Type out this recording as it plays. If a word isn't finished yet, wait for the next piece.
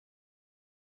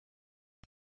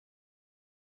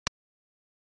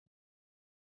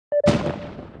Well,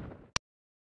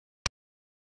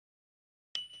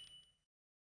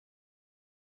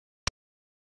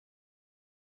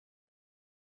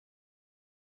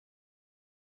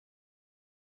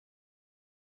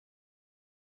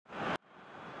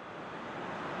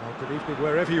 good evening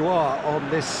wherever you are on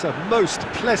this most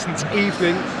pleasant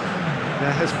evening.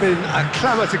 There has been a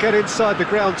clamour to get inside the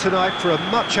ground tonight for a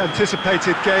much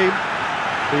anticipated game.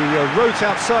 The roads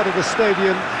outside of the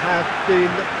stadium have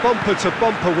been bumper to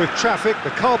bumper with traffic. The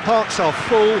car parks are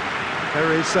full.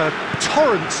 There is a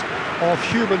torrent of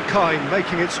humankind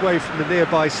making its way from the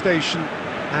nearby station,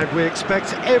 and we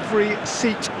expect every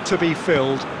seat to be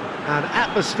filled. An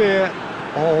atmosphere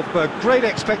of great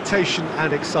expectation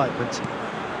and excitement.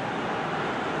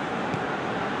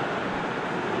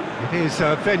 It is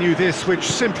a venue this which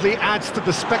simply adds to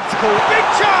the spectacle. Big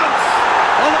chance!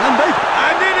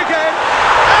 And in again!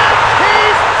 And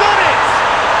he's done it!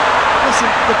 Listen,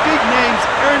 the big names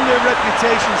earn their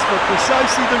reputations for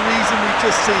precisely the reason we've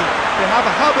just seen. They have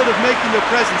a habit of making their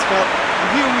presence felt, and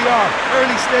here we are,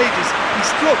 early stages. He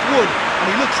struck one, and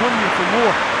he looks hungry for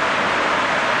more.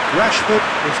 Rashford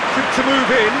was quick to move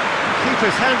in.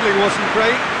 Keeper's handling wasn't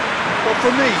great. But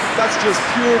for me, that's just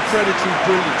pure predatory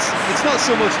brilliance. It's not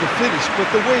so much the finish, but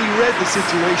the way he read the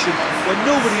situation when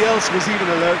nobody else was even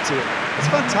alert to it. It's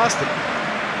fantastic.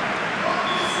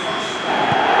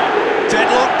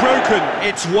 Deadlock broken,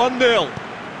 it's 1-0.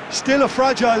 Still a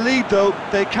fragile lead though,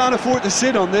 they can't afford to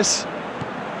sit on this.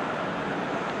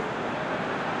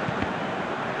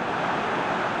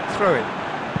 Throw it.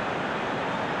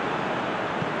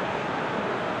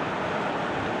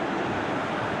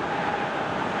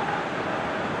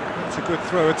 That's a good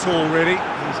throw at all, really.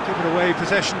 He's given away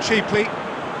possession cheaply.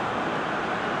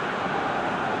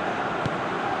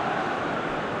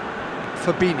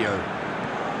 Fabinho.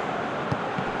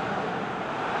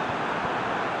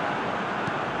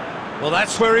 Well,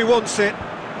 that's where he wants it.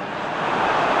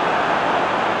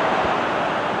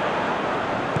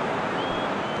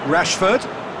 Rashford.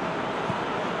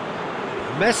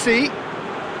 Messi.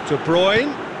 De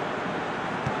Bruyne.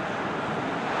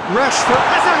 Rashford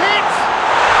has a hit!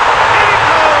 In it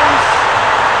goes!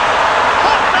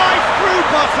 Hot knife through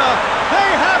butter! They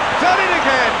have done it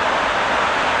again!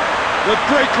 The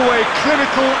breakaway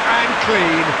clinical and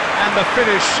clean, and the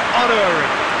finish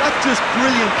unerring. That's just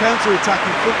brilliant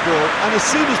counter-attacking football, and as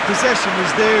soon as possession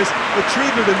was theirs, it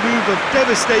triggered a move of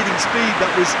devastating speed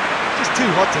that was just too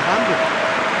hot to handle.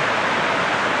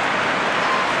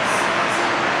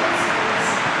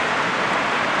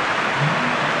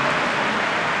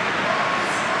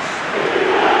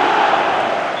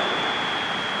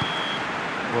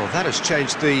 Well, that has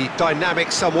changed the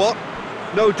dynamic somewhat.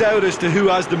 No doubt as to who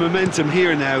has the momentum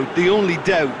here now. The only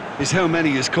doubt is how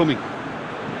many is coming.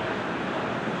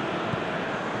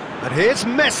 And here's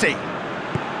Messi.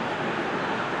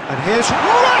 And here's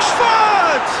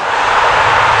Rashford!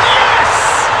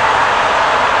 Yes!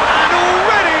 And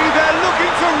already they're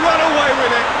looking to run away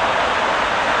with it.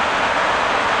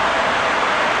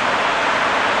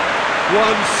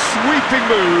 One sweeping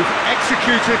move,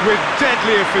 executed with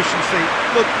deadly efficiency.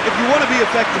 Look, if you want to be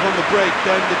effective on the break,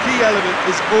 then the key element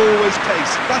is always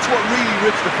pace. That's what really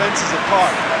rips defences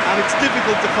apart, and it's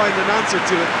difficult to find an answer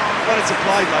to it when it's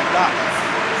applied like that.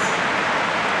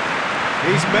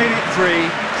 He's made it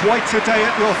three. Quite a day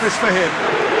at the office for him.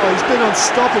 Oh, he's been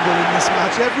unstoppable in this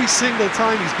match. Every single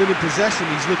time he's been in possession,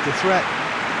 he's looked a threat.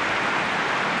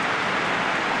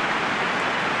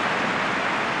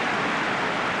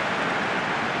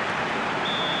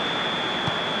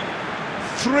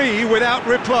 Three without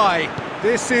reply.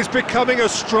 This is becoming a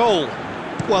stroll.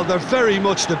 Well, they're very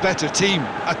much the better team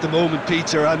at the moment,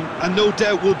 Peter, and no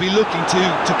doubt will be looking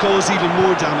to cause even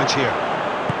more damage here.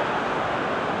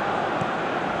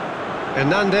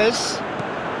 Hernandez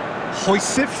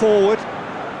hoists it forward.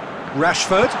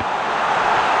 Rashford.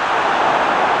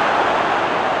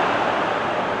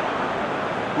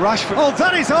 Oh,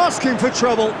 that is asking for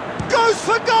trouble. Goes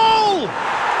for goal!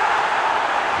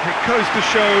 It goes to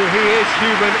show he is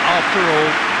human after all.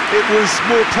 It was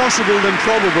more possible than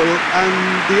probable, and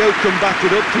the outcome backed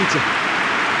it up, Peter.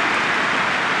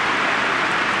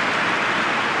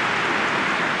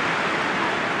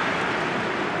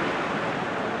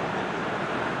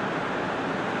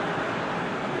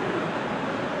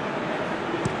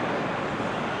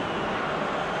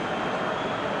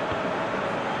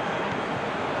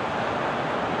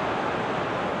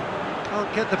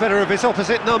 Can't get the better of his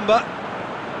opposite number.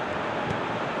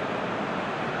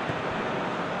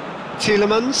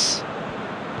 Tielemans,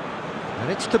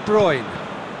 and it's De Bruyne.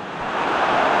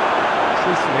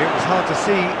 Truthfully, it was hard to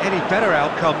see any better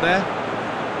outcome there.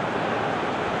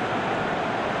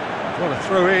 Well, a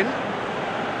throw in.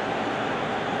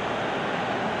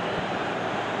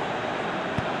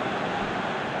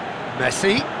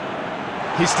 Messi.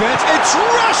 He's dead. It's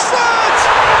Rashford!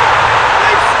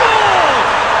 They've scored!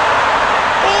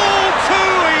 All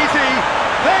too easy.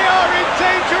 They are in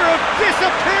danger of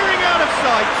disappearing out of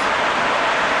sight.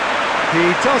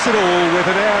 He does it all with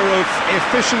an air of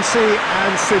efficiency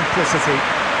and simplicity.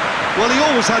 Well, he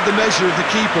always had the measure of the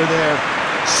keeper there.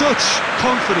 Such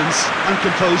confidence and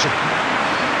composure.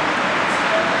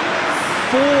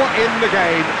 4 in the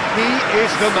game. He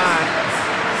is the man.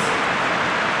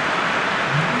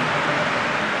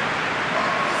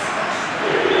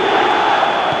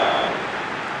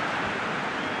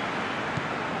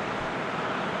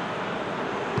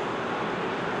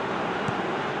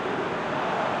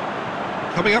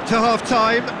 Coming up to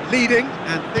half-time, leading,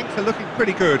 and things are looking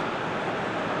pretty good.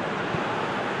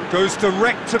 Goes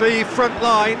direct to the front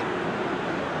line.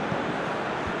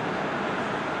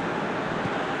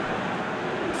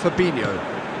 Fabinho.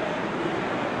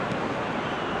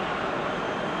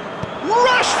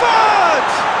 Rashford!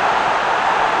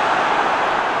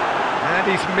 And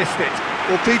he's missed it.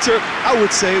 Well, Peter, I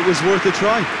would say it was worth a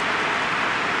try.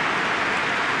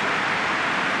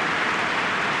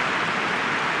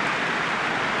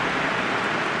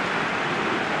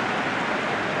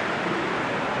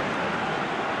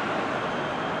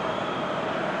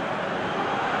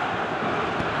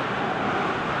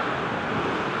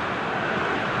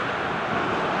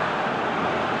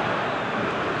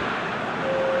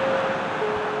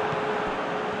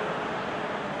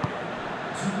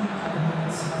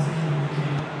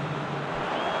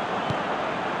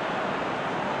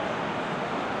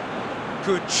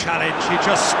 Good challenge, he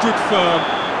just stood firm.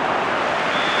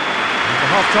 The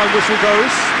half-time whistle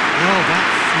goes. Oh, that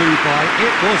flew by.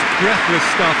 It was breathless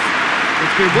stuff.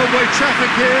 It's been one-way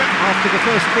traffic here after the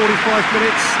first 45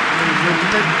 minutes. A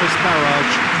relentless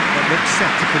barrage that looks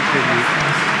set to continue.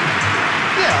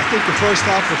 Yeah, I think the first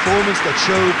half performance that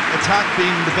showed attack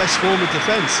being the best form of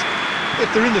defence.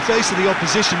 If they're in the face of the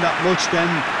opposition that much,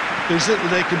 then there's little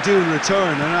they can do in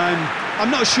return, and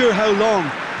I'm not sure how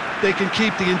long they can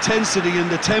keep the intensity and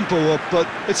the tempo up, but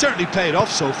it certainly paid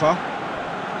off so far.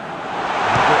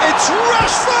 It's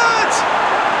Rashford!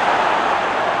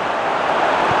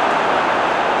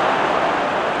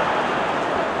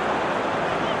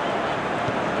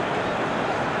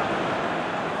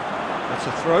 That's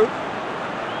a throw.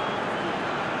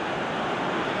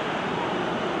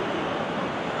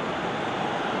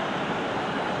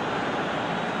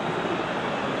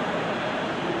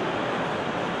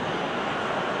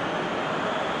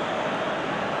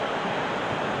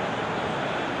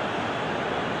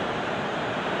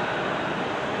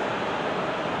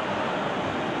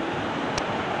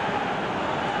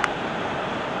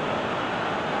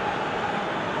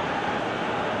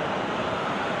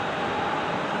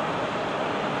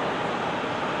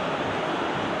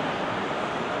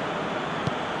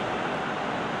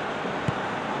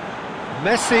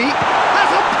 Messi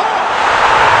has a pop!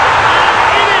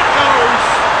 And in it goes!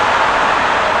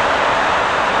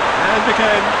 And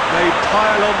again, they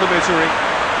pile on the misery.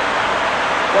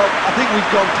 Well, I think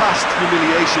we've gone past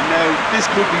humiliation now. This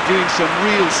could be doing some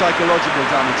real psychological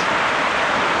damage.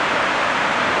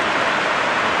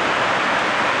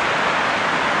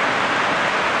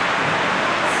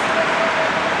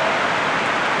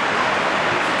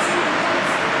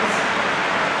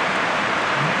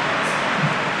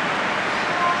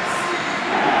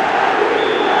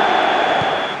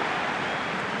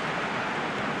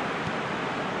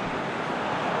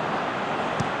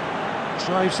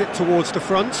 Drives it towards the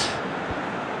front.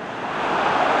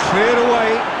 Cleared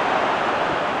away.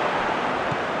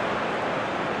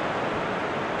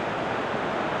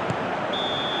 I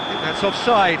think that's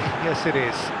offside. Yes, it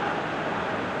is.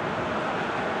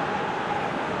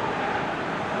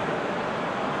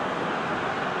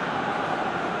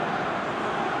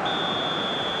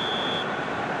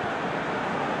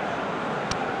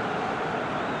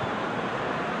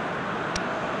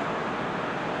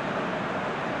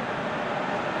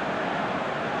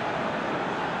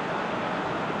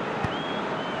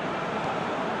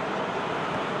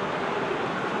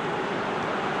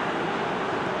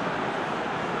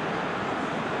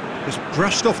 Just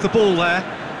brushed off the ball there.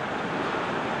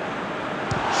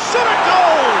 Shot a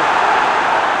goal!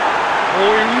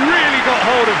 Oh, he really got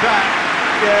hold of that.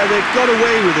 Yeah, they got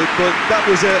away with it, but that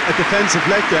was a defensive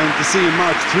letdown to see him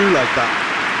march through like that.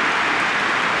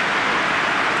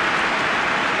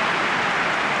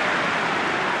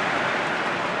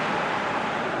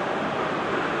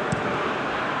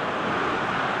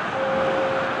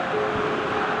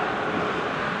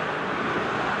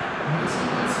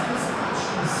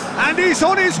 And he's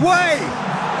on his way!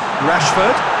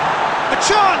 Rashford. A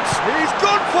chance! He's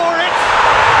gone for it!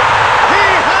 He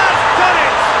has done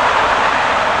it!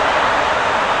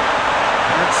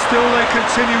 And still they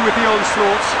continue with the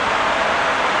onslaught.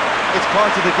 It's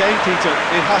part of the game, Peter.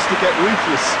 It has to get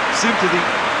ruthless. Sympathy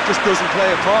just doesn't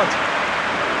play a part.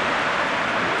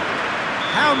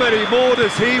 How many more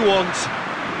does he want?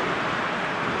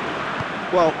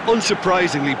 Well,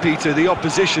 unsurprisingly, Peter, the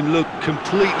opposition look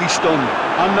completely stunned.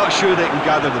 I'm not sure they can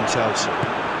gather themselves.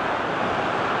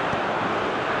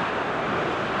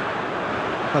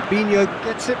 Fabinho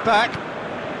gets it back.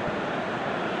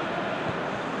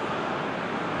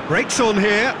 Breaks on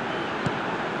here.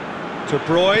 De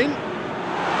Bruyne.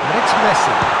 And it's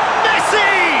Messi.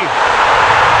 Messi!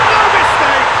 No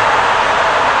mistake!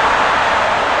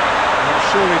 Well,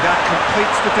 surely that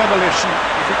completes the demolition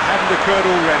if it hadn't occurred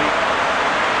already.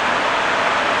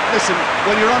 Listen,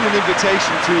 when you're on an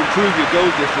invitation to improve your goal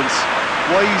difference,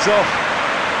 why ease off?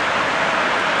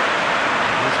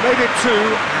 He's made it 2,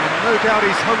 and no doubt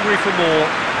he's hungry for more.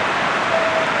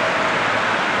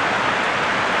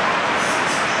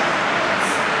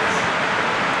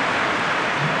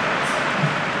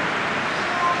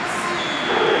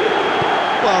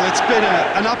 Well, it's been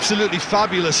an absolutely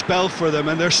fabulous spell for them,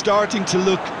 and they're starting to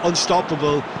look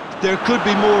unstoppable. There could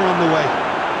be more on the way.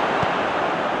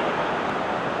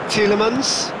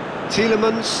 Tielemans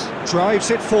drives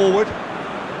it forward.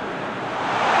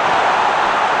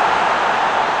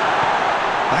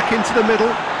 Back into the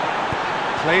middle.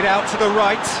 Played out to the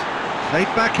right.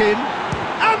 Played back in.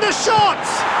 And the shot!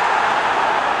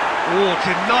 Oh,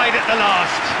 denied at the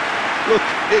last. Look,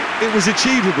 it was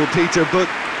achievable, Peter, but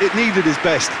it needed his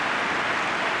best.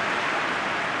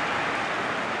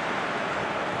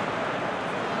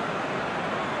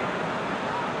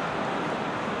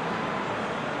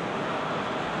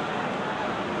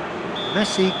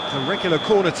 Messi, the regular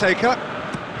corner taker.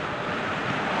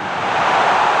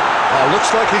 Oh,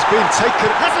 looks like he's been taken.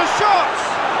 Has a shot!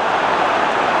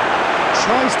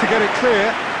 Tries to get it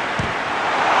clear.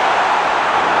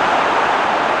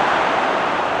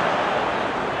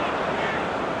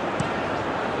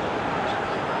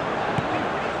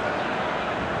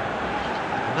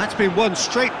 And that's been won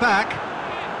straight back.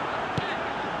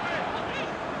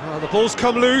 Well, the ball's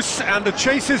come loose and the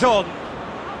chase is on.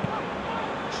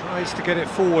 Tries to get it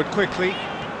forward quickly.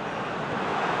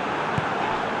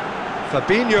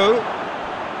 Fabinho.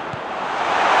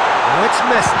 Now it's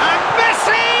Messi. And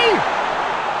Messi!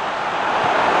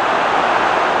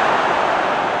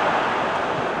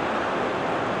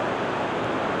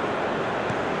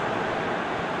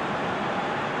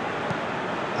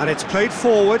 And it's played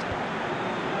forward.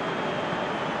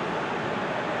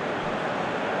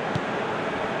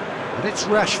 And it's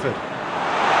Rashford.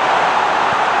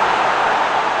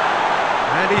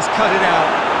 And he's cut it out.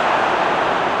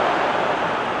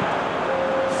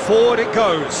 Forward it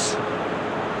goes.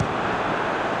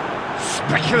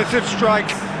 Speculative strike.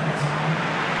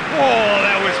 Oh,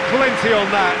 there was plenty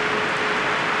on that.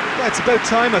 Yeah, it's about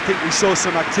time I think we saw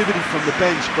some activity from the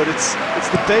bench, but it's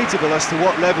debatable as to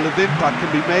what level of impact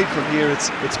can be made from here.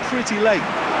 It's pretty late.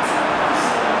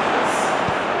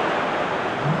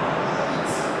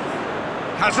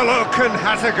 Has a look and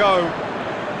has a go.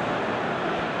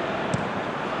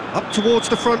 Up towards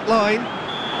the front line.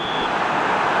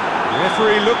 The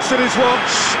referee looks at his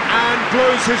watch and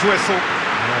blows his whistle.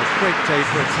 Great day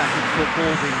for attacking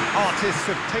football. The artists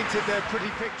have painted their pretty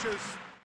pictures.